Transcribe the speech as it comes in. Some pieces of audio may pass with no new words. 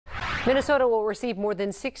Minnesota will receive more than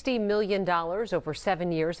 $60 million over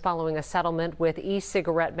 7 years following a settlement with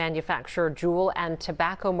e-cigarette manufacturer Juul and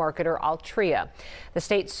tobacco marketer Altria. The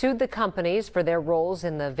state sued the companies for their roles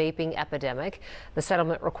in the vaping epidemic. The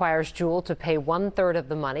settlement requires Juul to pay 1/3 of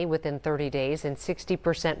the money within 30 days and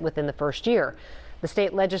 60% within the first year. The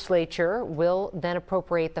state legislature will then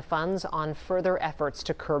appropriate the funds on further efforts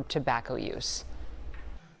to curb tobacco use.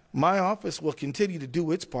 My office will continue to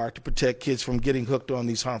do its part to protect kids from getting hooked on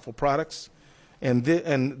these harmful products. And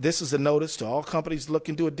this is a notice to all companies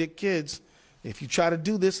looking to addict kids. If you try to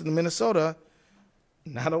do this in Minnesota,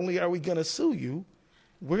 not only are we going to sue you,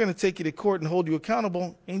 we're going to take you to court and hold you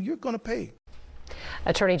accountable, and you're going to pay.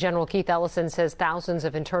 Attorney General Keith Ellison says thousands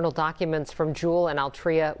of internal documents from Juul and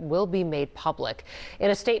Altria will be made public.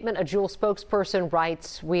 In a statement, a Juul spokesperson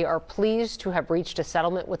writes, "We are pleased to have reached a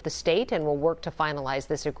settlement with the state and will work to finalize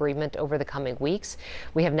this agreement over the coming weeks.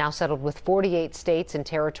 We have now settled with 48 states and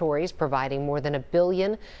territories, providing more than $1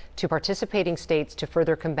 billion to participating states to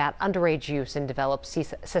further combat underage use and develop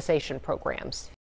cessation programs."